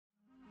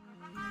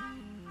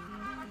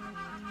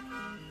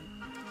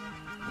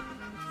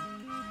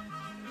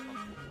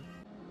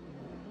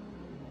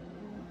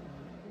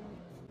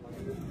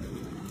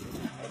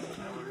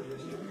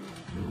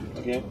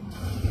Okay.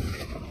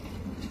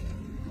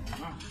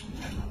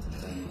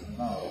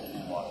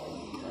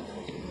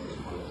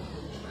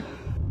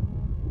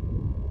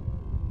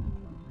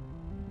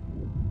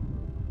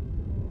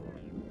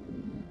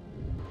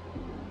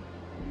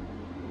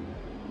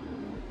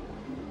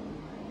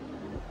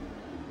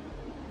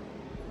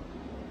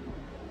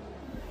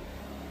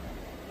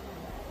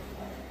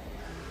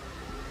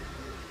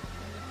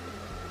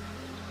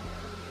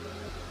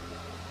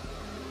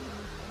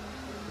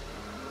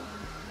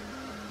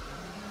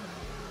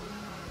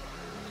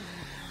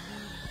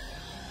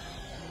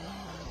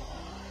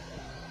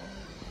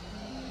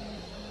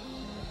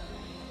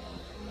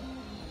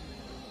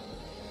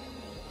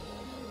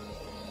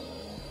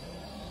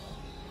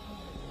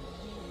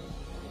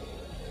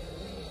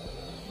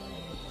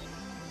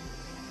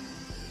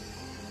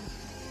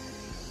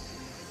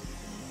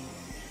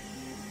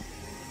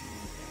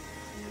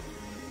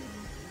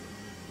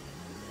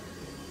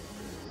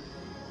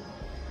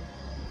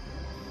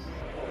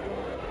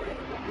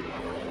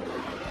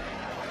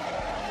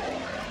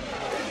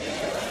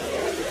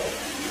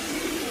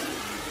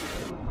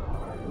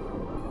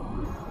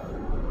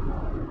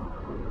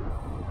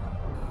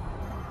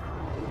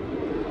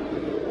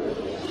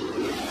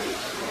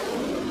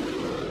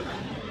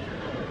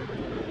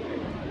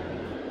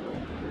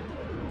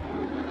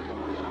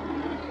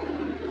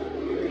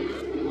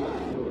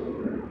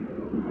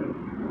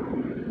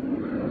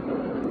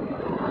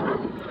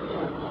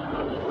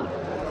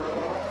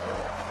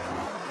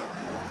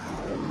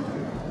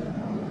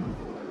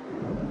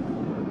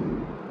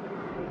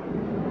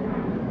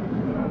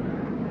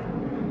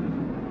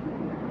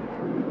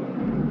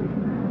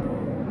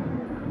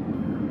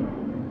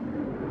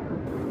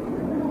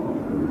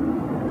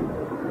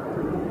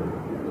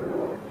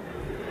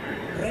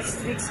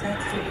 Rechts naar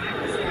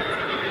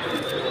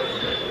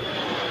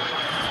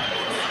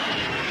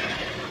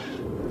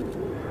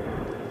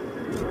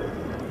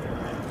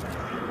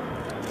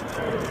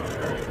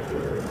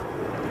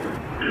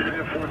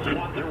Air Force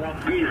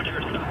 101B, is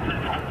your stop?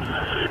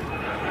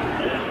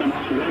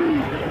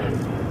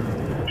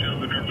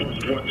 Gentlemen, Air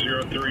Force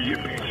 103, you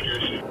may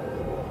excuse.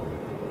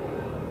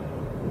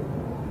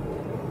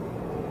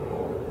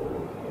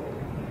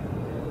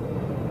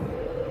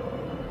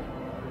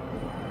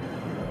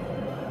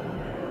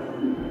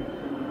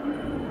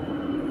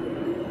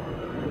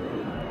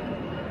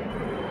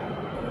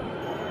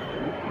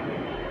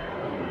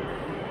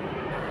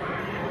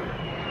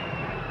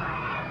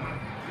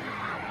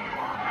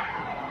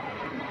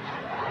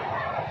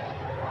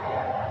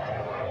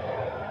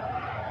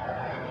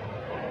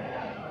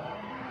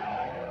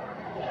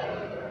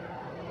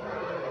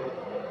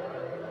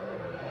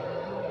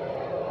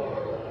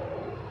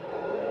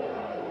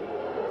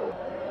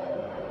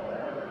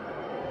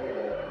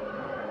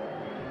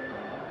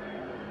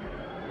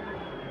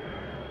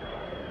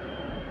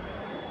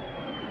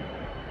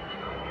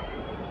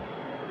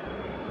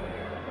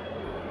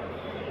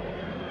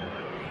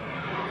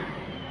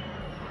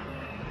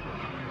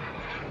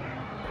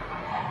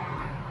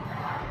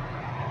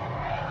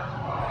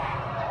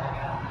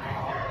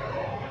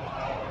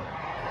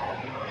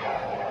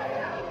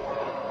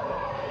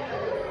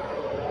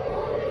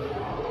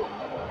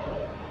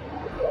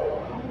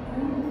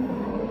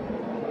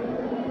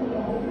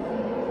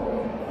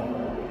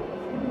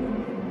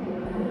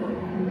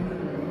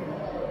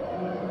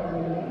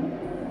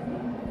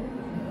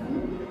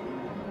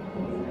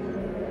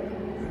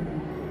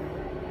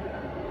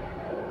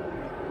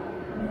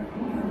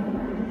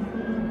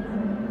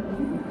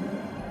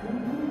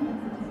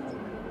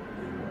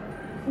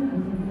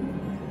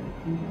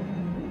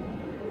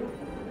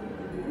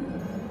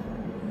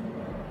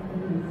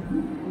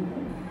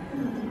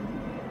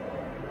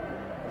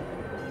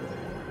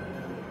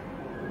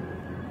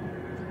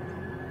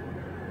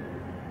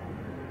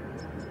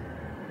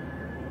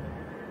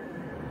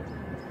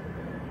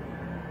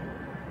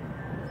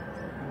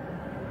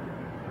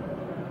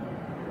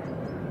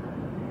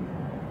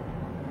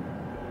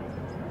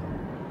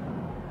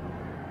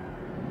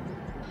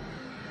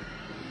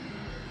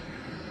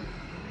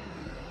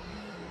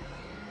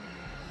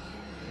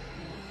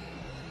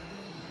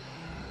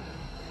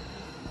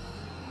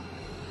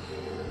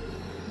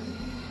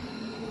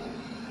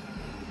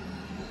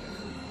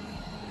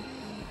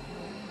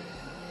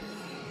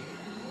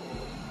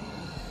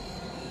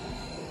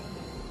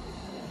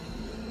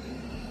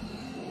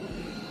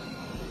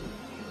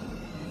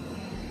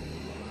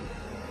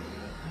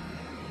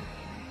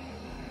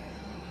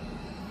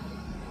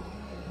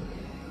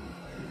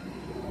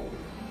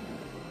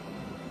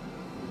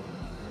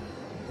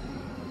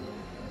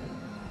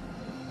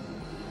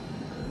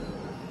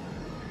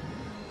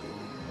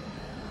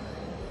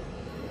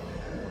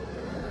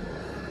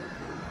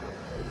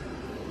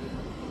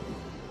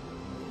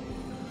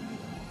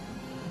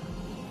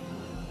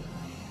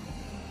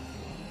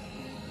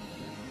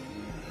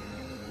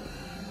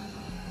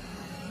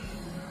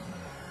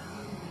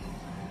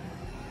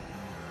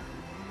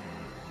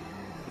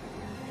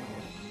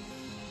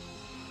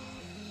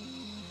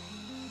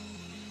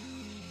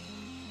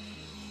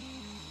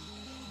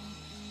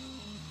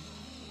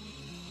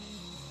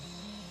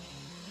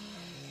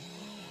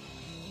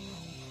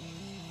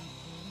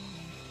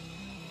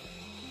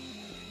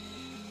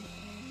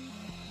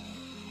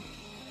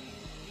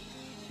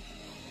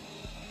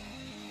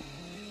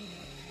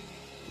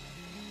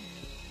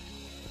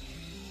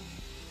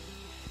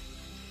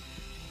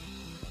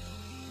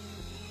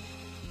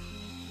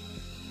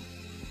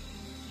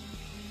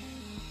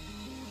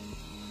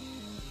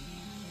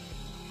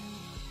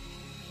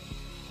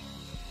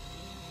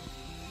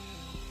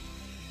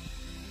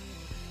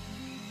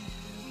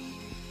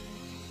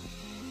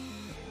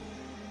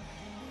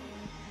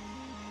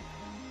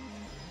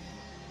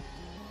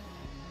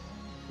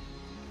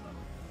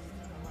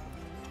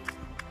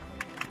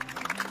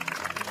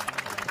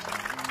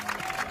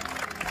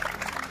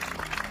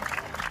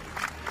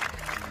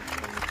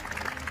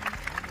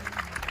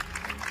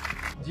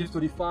 the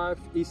F-35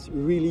 is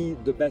really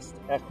the best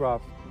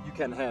aircraft you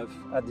can have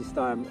at this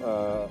time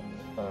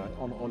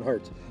on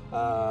Earth.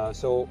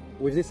 So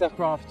with this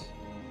aircraft,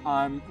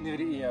 I'm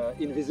nearly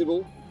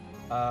invisible.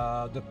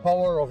 The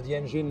power of the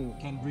engine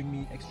can bring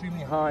me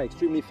extremely high,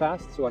 extremely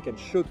fast, so I can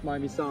shoot my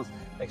missiles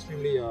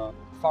extremely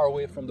far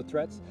away from the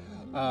threats.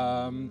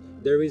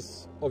 There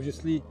is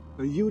obviously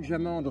a huge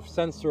amount of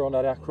sensor on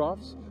that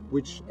aircraft,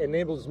 which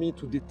enables me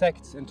to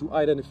detect and to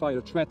identify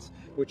a threat,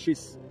 which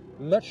is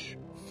much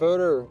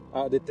further,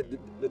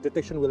 the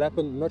detection will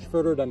happen much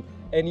further than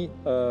any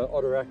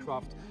other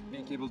aircraft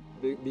being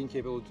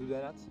capable to do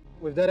that.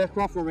 With that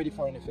aircraft, we're ready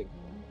for anything.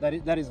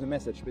 That is the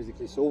message,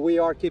 basically. So we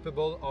are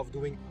capable of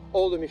doing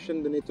all the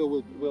mission the NATO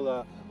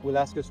will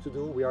ask us to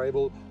do. We are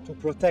able to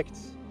protect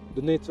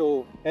the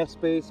NATO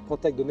airspace,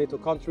 protect the NATO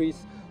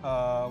countries.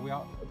 We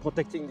are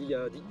protecting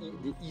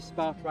the east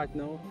part right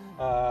now.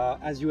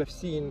 As you have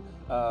seen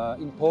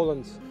in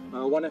Poland,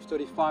 one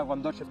F-35,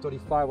 one Dutch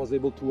F-35 was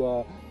able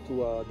to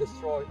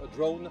destroy a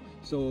drone.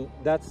 So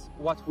that's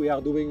what we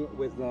are doing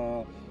with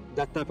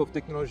that type of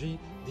technology.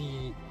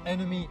 The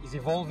enemy is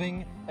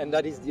evolving, and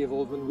that is the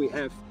evolvement we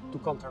have to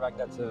counteract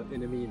that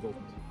enemy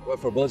involvement. Well,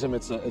 for Belgium,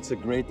 it's a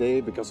great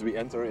day because we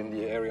enter in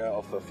the area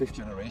of fifth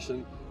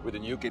generation with a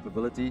new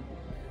capability.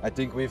 I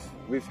think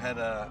we've had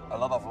a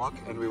lot of luck,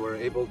 and we were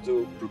able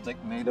to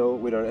protect NATO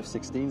with our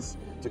F-16s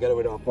together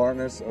with our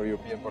partners, our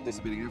European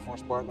participating Air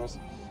Force partners.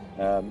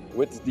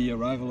 With the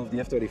arrival of the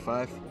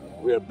F-35,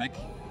 we are back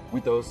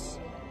with those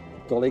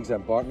colleagues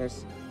and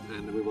partners,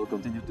 and we will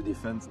continue to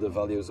defend the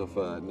values of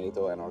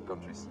NATO and our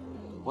countries.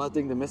 Well, I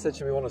think the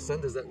message we want to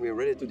send is that we are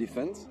ready to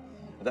defend,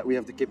 that we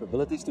have the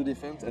capabilities to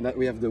defend, and that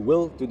we have the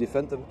will to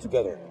defend them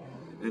together.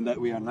 And that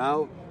we are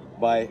now,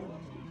 by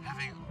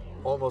having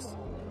almost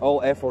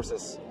all air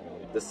forces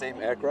the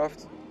same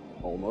aircraft,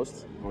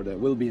 almost, or that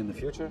will be in the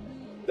future,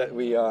 that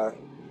we are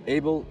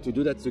able to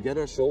do that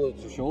together, shoulder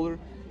to shoulder,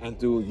 and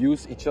to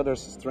use each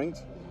other's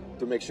strength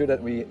to make sure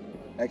that we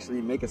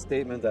actually make a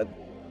statement that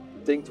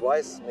think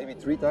twice, maybe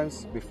 3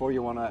 times before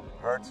you want to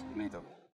hurt NATO.